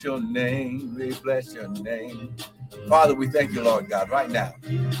Your name, we bless your name. Father, we thank you, Lord God, right now.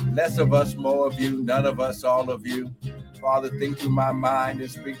 Less of us, more of you, none of us, all of you. Father, think through my mind and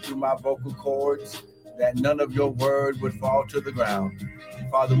speak through my vocal cords that none of your word would fall to the ground.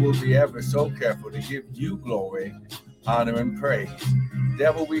 Father, we'll be ever so careful to give you glory, honor, and praise.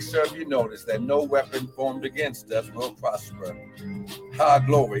 Devil, we serve you notice that no weapon formed against us will prosper.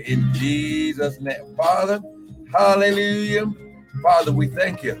 Glory in Jesus' name. Father, hallelujah. Father, we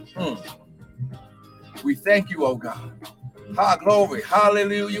thank you. We thank you, oh God. Glory.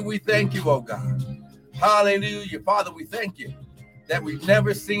 Hallelujah. We thank you, oh God. Hallelujah. Father, we thank you that we've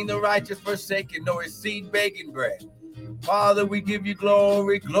never seen the righteous forsaken, nor his seed begging bread. Father, we give you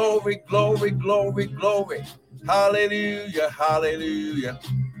glory, glory, glory, glory, glory. Hallelujah. Hallelujah.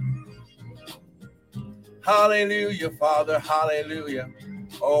 Hallelujah, Father. Hallelujah.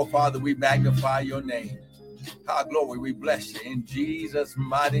 Oh, Father, we magnify your name. Glory, we bless you in Jesus'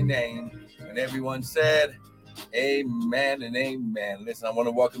 mighty name. And everyone said, amen and amen. Listen, I want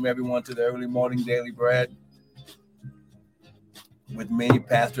to welcome everyone to the early morning daily bread with me,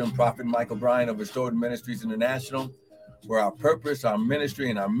 Pastor and Prophet Michael Bryan of Restored Ministries International, where our purpose, our ministry,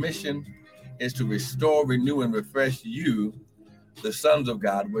 and our mission is to restore, renew, and refresh you, the sons of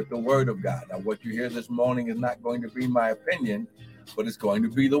God, with the word of God. Now, what you hear this morning is not going to be my opinion, but it's going to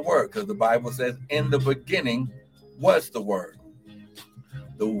be the word, because the Bible says, in the beginning was the word.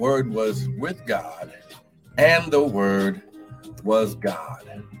 The word was with God, and the word was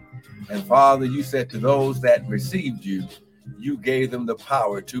God. And Father, you said to those that received you, you gave them the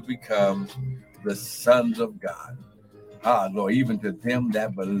power to become the sons of God. Lord, even to them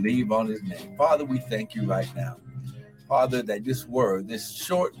that believe on his name. Father, we thank you right now. Father, that this word, this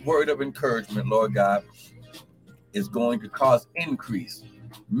short word of encouragement, Lord God, is going to cause increase,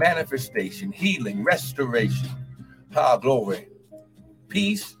 manifestation, healing, restoration, glory,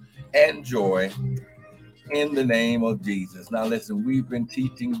 peace, and joy in the name of Jesus. Now, listen, we've been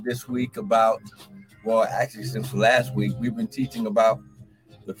teaching this week about, well, actually, since last week, we've been teaching about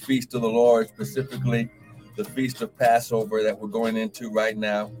the Feast of the Lord, specifically the Feast of Passover that we're going into right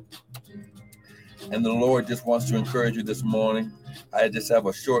now. And the Lord just wants to encourage you this morning. I just have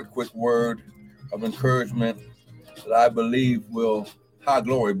a short, quick word of encouragement that I believe will,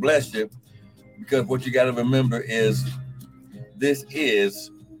 glory, bless you. Because what you got to remember is this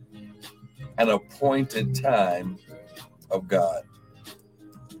is an appointed time of God.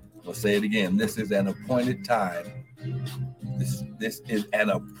 I'll say it again. This is an appointed time. This is an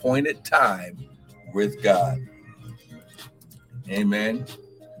appointed time with God. Amen.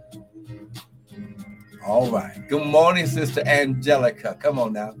 All right. Good morning, Sister Angelica. Come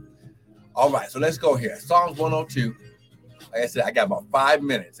on now. All right. So let's go here. Psalms 102. Like I said, I got about 5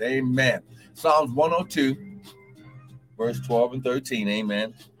 minutes. Amen. Psalms 102, verse 12 and 13.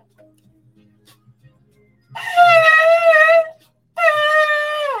 Amen.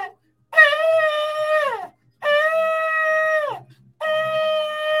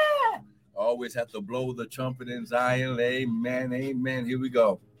 Always have to blow the trumpet in Zion. Amen. Amen. Here we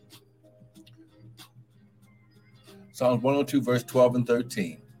go. Psalms 102, verse 12 and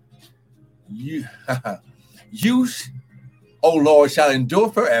 13. You, O Lord, shall endure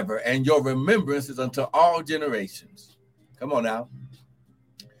forever, and your remembrance is unto all generations. Come on now.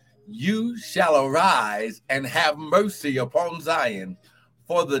 You shall arise and have mercy upon Zion,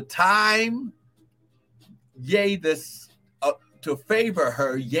 for the time, yea, to favor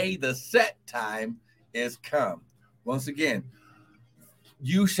her, yea, the set time is come. Once again,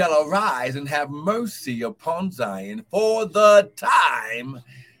 you shall arise and have mercy upon Zion, for the time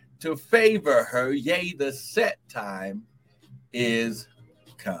to favor her, yea, the set time is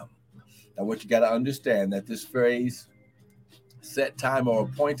come. Now, what you got to understand that this phrase, set time or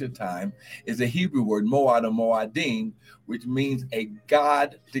appointed time, is a Hebrew word, moed or moadim, which means a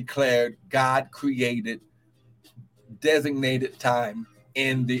God-declared, God-created, designated time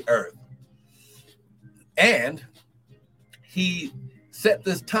in the earth. And he set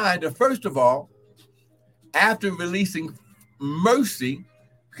this time to, first of all, after releasing mercy,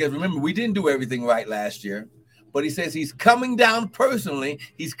 because remember, we didn't do everything right last year, but he says he's coming down personally.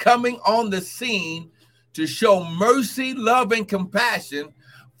 He's coming on the scene to show mercy, love, and compassion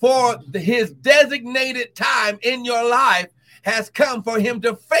for his designated time in your life has come for him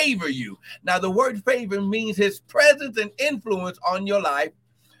to favor you. Now, the word favor means his presence and influence on your life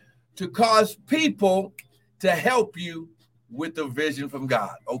to cause people to help you with the vision from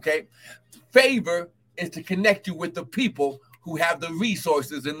God, okay? Favor is to connect you with the people who have the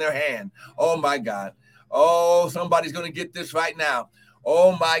resources in their hand. Oh, my God. Oh, somebody's going to get this right now.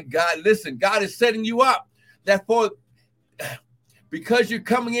 Oh, my God. Listen, God is setting you up that for because you're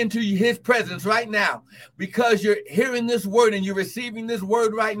coming into his presence right now, because you're hearing this word and you're receiving this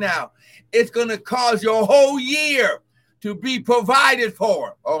word right now, it's going to cause your whole year to be provided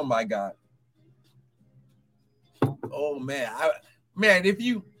for. Oh my God. Oh man. Man, if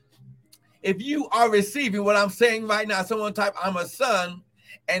you are receiving what I'm saying right now, someone type, I'm a son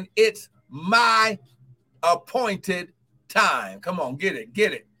and it's my appointed time. Come on, get it,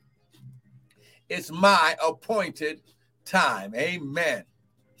 get it. It's my appointed time. Amen.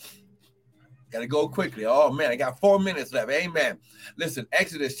 Got to go quickly. Oh man, I got 4 minutes left. Amen. Listen,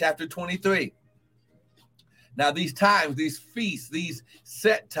 Exodus chapter 23. Now these times, these feasts, these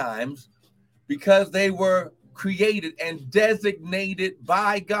set times, because they were created and designated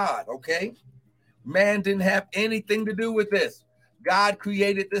by God, okay? Man didn't have anything to do with this. God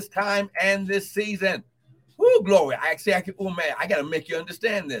created this time and this season. Woo, glory. I got to make you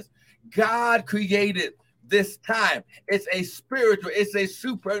understand this. God created this time. It's a spiritual, it's a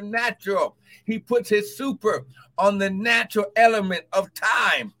supernatural. He puts his super on the natural element of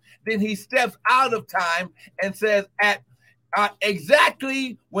time. Then he steps out of time and says, at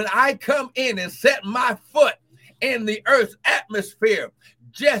exactly when I come in and set my foot in the earth's atmosphere,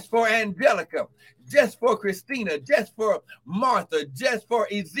 just for Angelica, just for Christina, just for Martha, just for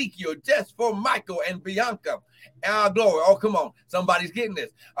Ezekiel, just for Michael and Bianca. Glory. Oh, come on. Somebody's getting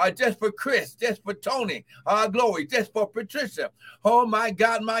this. Just for Chris, just for Tony. Glory. Just for Patricia. Oh, my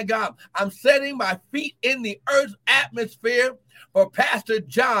God, my God. I'm setting my feet in the earth's atmosphere for Pastor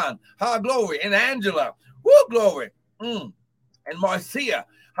John. Glory. And Angela. Woo, glory. And Marcia.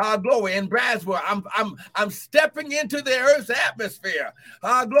 Glory. And Braswell. I'm stepping into the earth's atmosphere.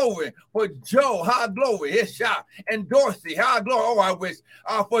 Glory. For Joe. Glory. Isha. And Dorothy. Glory. Oh, I wish.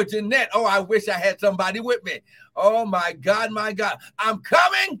 For Jeanette. Oh, I wish I had somebody with me. Oh, my God, my God. I'm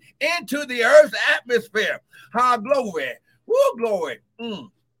coming into the earth's atmosphere. Glory. Woo, glory.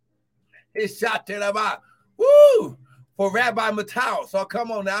 Isha. Woo. For Rabbi Matau. So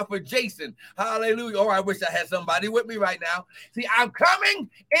come on now for Jason. Hallelujah. Oh, I wish I had somebody with me right now. See, I'm coming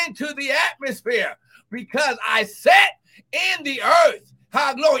into the atmosphere because I sat in the earth.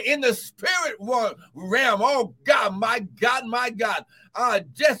 Glory, in the spirit realm. Oh, God, my God, my God.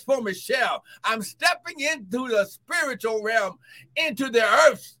 Just for Michelle, I'm stepping into the spiritual realm, into the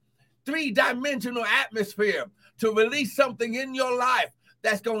earth's three-dimensional atmosphere to release something in your life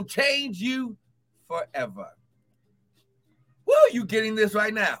that's going to change you forever. Woo, you getting this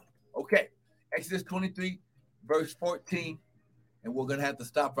right now? Okay. Exodus 23, verse 14. And we're going to have to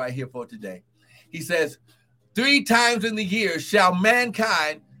stop right here for today. He says, 3 times in the year shall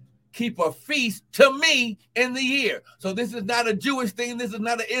mankind keep a feast to me in the year. So this is not a Jewish thing. This is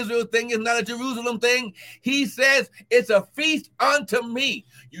not an Israel thing. It's not a Jerusalem thing. He says it's a feast unto me.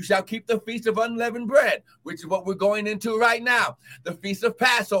 You shall keep the feast of unleavened bread, which is what we're going into right now. The feast of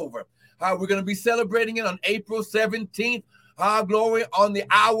Passover. We're going to be celebrating it on April 17th. Glory, on the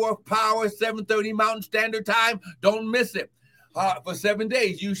hour of power, 7:30 Mountain Standard Time. Don't miss it. For 7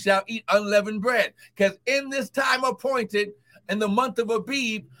 days you shall eat unleavened bread. Because in this time appointed, in the month of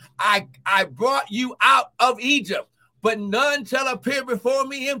Abib, I brought you out of Egypt, but none shall appear before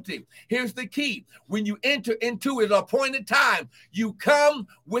me empty. Here's the key. When you enter into an appointed time, you come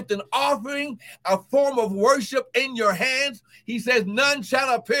with an offering, a form of worship in your hands. He says, none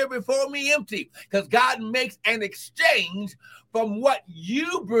shall appear before me empty, because God makes an exchange from what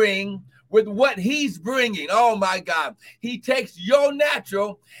you bring with what he's bringing. Oh my God. He takes your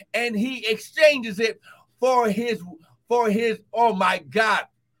natural and he exchanges it for his, oh my God,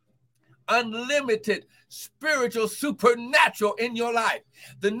 unlimited spiritual supernatural in your life.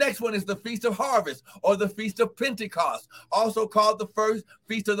 The next one is the Feast of Harvest, or the Feast of Pentecost, also called the first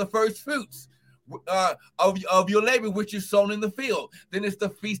Feast of the First Fruits of your labor which is sown in the field. Then it's the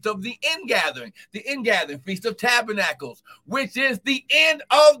Feast of the Ingathering, Feast of Tabernacles, which is the end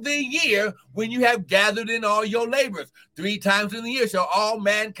of the year when you have gathered in all your labors. 3 times in the year shall all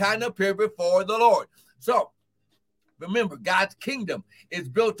mankind appear before the Lord. So remember, God's kingdom is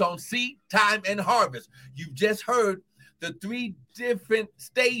built on seed, time, and harvest. You've just heard the 3 different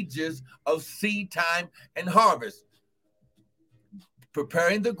stages of seed, time, and harvest.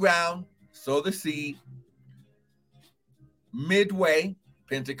 Preparing the ground, sow the seed, midway,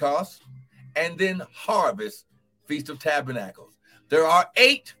 Pentecost, and then harvest, Feast of Tabernacles. There are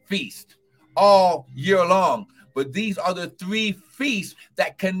 8 feasts all year long, but these are the 3 feasts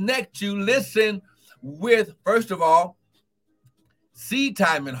that connect you, listen, with, first of all, seed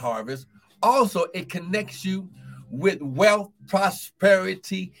time and harvest. Also, it connects you with wealth,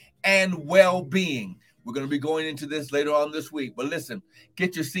 prosperity, and well-being. We're going to be going into this later on this week. But listen,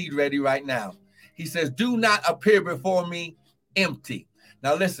 get your seed ready right now. He says, do not appear before me empty.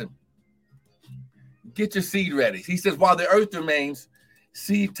 Now listen, get your seed ready. He says, while the earth remains,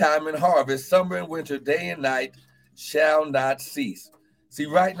 seed time and harvest, summer and winter, day and night shall not cease. See,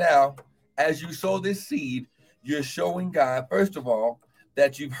 right now, as you sow this seed, you're showing God, first of all,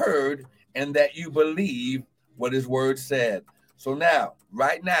 that you've heard and that you believe what his word said. So now,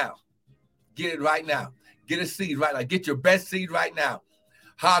 right now, get it right now. Get a seed right now. Get your best seed right now.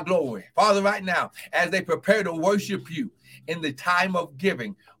 High glory. Father, right now, as they prepare to worship you in the time of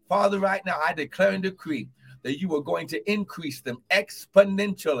giving, Father, right now, I declare and decree that you are going to increase them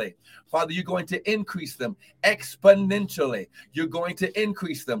exponentially. Father, you're going to increase them exponentially. You're going to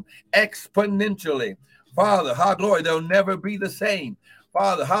increase them exponentially. Father, high glory, they'll never be the same.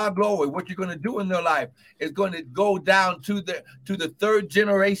 Father, high glory, what you're going to do in their life is going to go down to the third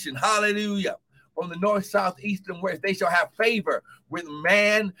generation. Hallelujah. From the north, south, east, and west, they shall have favor with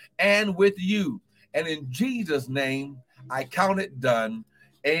man and with you. And in Jesus' name, I count it done.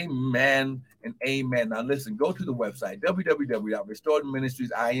 Amen and amen. Now listen, go to the website,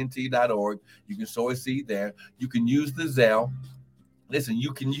 www.restoredministriesint.org. You can sow a seed there. You can use the Zelle. Listen,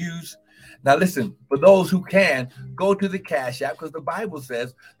 you can use, now listen, for those who can, go to the Cash App, because the Bible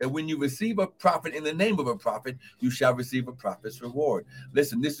says that when you receive a prophet in the name of a prophet, you shall receive a prophet's reward.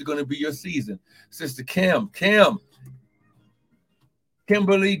 Listen, this is going to be your season. Sister Kimberly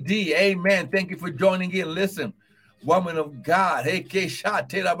D, amen. Thank you for joining in. Listen, woman of God,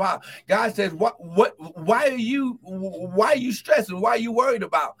 God says, why are you stressing? Why are you worried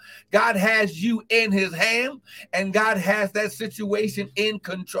about? God has you in his hand, and God has that situation in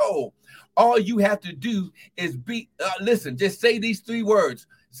control. All you have to do is listen, just say these three words,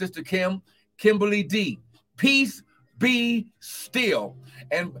 Sister Kimberly D, peace, be still.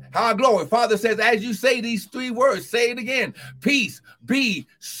 And high glory, Father says, as you say these three words, say it again, peace, be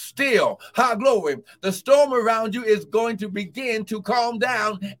still. High glory, the storm around you is going to begin to calm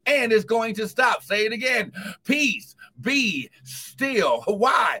down and is going to stop. Say it again, peace, be still.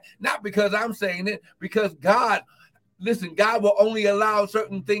 Why? Not because I'm saying it, because God, listen, God will only allow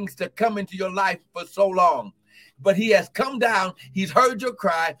certain things to come into your life for so long. But he has come down, he's heard your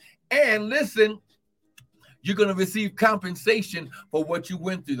cry, and listen, you're going to receive compensation for what you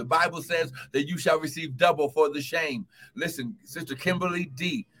went through. The Bible says that you shall receive double for the shame. Listen, Sister Kimberly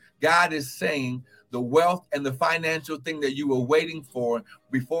D, God is saying the wealth and the financial thing that you were waiting for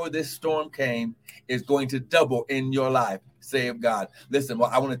before this storm came is going to double in your life, save God. Listen,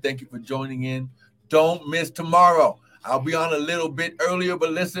 well, I want to thank you for joining in. Don't miss tomorrow. I'll be on a little bit earlier,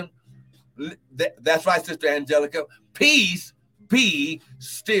 but listen, that's right, Sister Angelica. Peace, be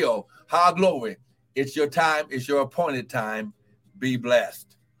still. High glory. It's your time. It's your appointed time. Be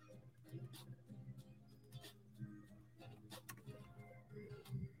blessed.